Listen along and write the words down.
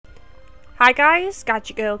Hi guys,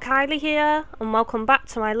 GadgetGirlKylie here, and welcome back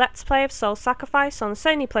to my Let's Play of Soul Sacrifice on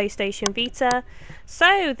Sony PlayStation Vita.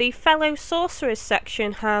 So, the fellow Sorcerers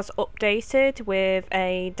section has updated with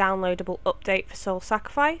a downloadable update for Soul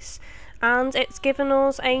Sacrifice, and it's given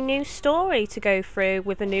us a new story to go through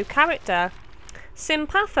with a new character,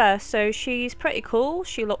 Sympatha. So she's pretty cool,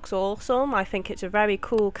 she looks awesome, I think it's a very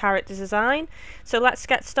cool character design. So let's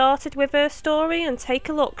get started with her story and take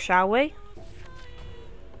a look, shall we?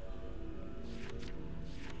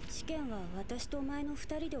 試験は私とお前の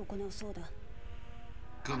二人で行うそうだ。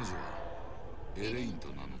彼女はエレインと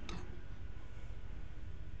名乗った。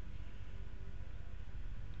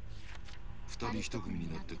二人一組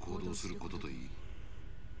になって行動することといい、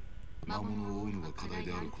魔物を追うのが課題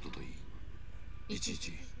であることといい、いちい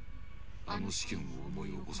ちあの試験を思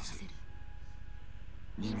い起こさせる。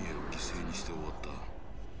2名を犠牲にして終わった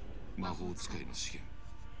魔法使いの試験。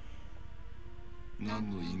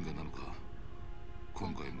何の因果なのか。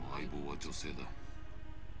今回も相棒は女性だ。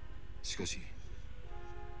しかし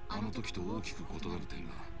あの時と大きく異なる点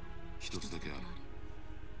が一つだけある。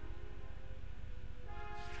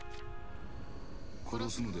殺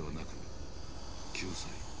すのではなく救済。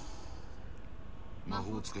魔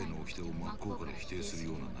法使いの掟を真っ向から否定する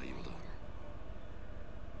ような内容だ。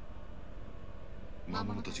魔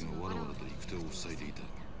物たちがわらわらと行く手を塞いでいた。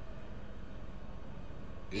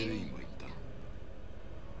エレインは言った。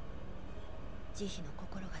慈悲の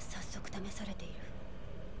心が早速試されている。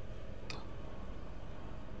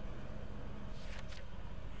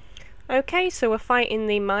Okay, so we're fighting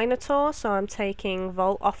the Minotaur, so I'm taking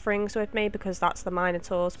Vault Offerings with me because that's the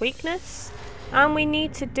Minotaur's weakness. And we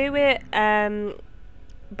need to do it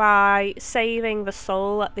by saving the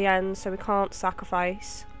soul at the end, so we can't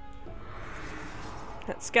sacrifice.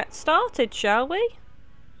 Let's get started, shall we?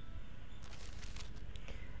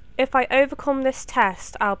 If I overcome this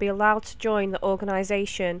test, I'll be allowed to join the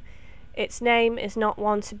organisation. Its name is not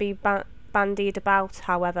one to be bandied about,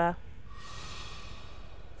 however.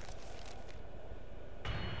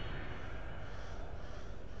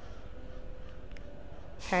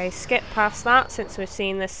 Okay, skip past that since we've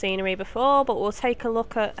seen this scenery before, but we'll take a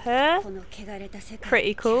look at her.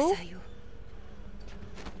 Pretty cool.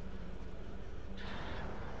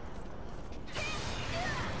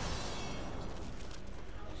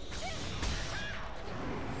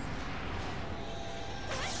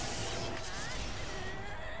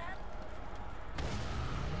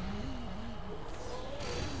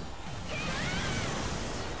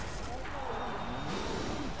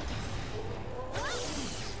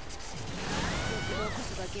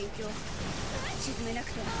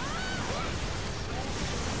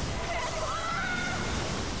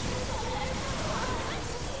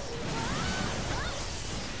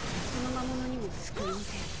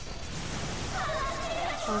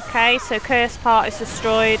 Okay, so Curse Part is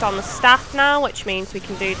destroyed on the staff now, which means we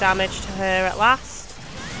can do damage to her at last.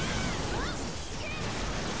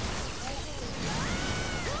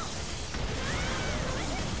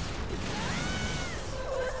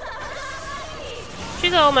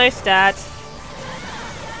 She's almost dead.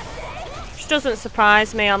 Which doesn't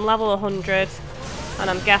surprise me, I'm level 100, and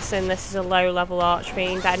I'm guessing this is a low level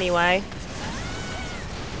Archfiend anyway.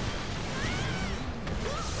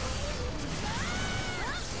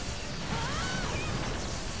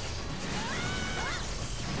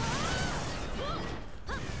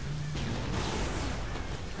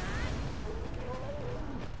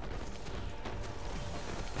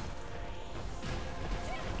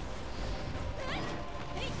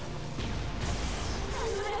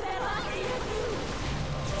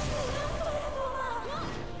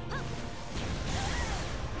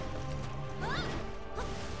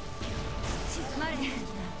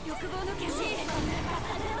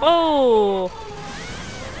 Oh!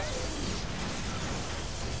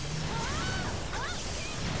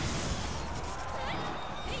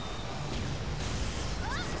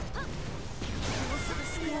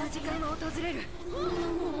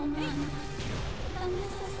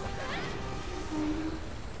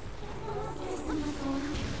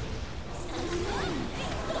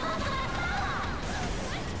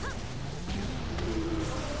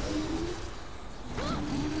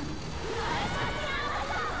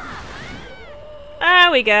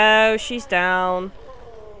 There we go, she's down.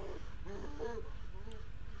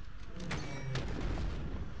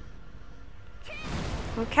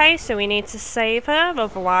 Okay, so we need to save her,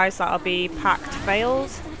 otherwise that'll be pact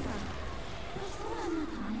failed.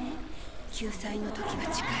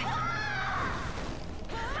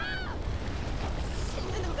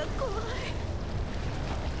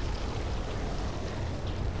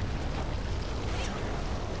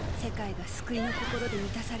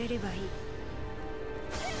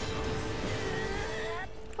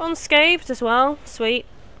 Unscathed as well. Sweet.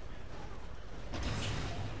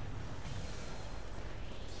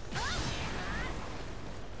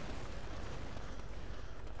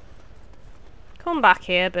 Come back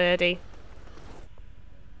here, birdie.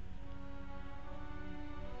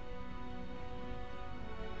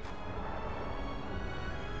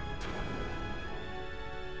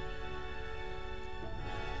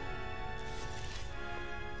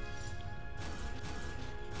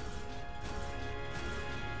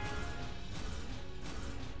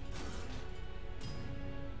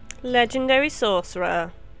 Legendary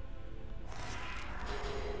Sorcerer.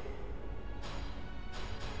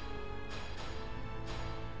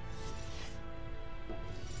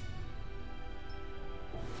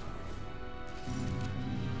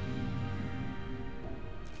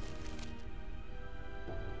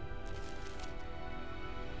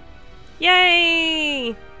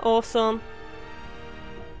 Yay! Awesome.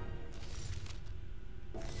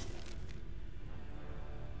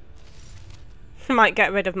 Might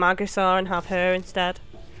get rid of Magusar and have her instead.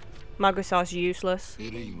 Magusar's useless.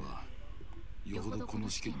 エレインはよほどこの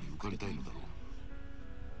試験に受かりたいのだろ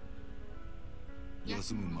う。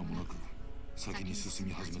休む間もなく先に進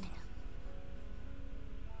み始めた。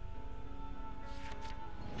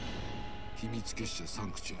秘密結社サ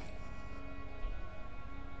ンクチュアリ。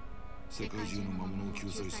世界中の魔物を救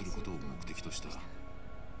済することを目的とした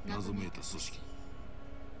謎めいた組織。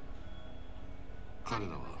彼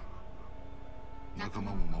らは仲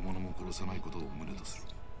間も魔物も殺さないことを旨とする。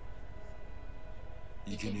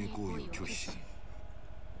生贄行為を拒否し、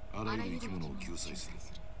あらゆる生き物を救済する。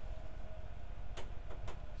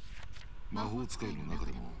魔法使いの中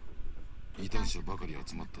でも異端者ばかり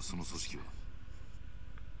集まったその組織は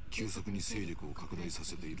急速に勢力を拡大さ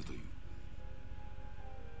せているという。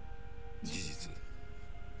事実、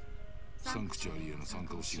サンクチュアリへの参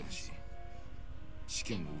加を志願し、試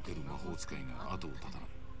験を受ける魔法使いが後を絶たない。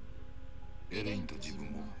エレインと自分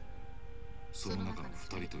もその中の2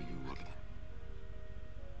人というわけだ。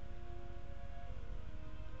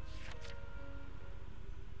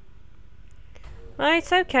Right,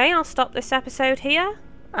 okay, I'll stop this episode here,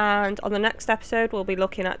 and on the next episode we'll be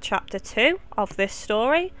looking at chapter 2 of this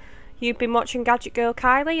story. You've been watching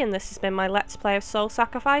GadgetGirlKylie, and this has been my Let's Play of Soul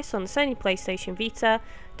Sacrifice on the Sony PlayStation Vita.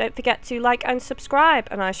 Don't forget to like and subscribe,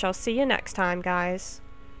 and I shall see you next time, guys.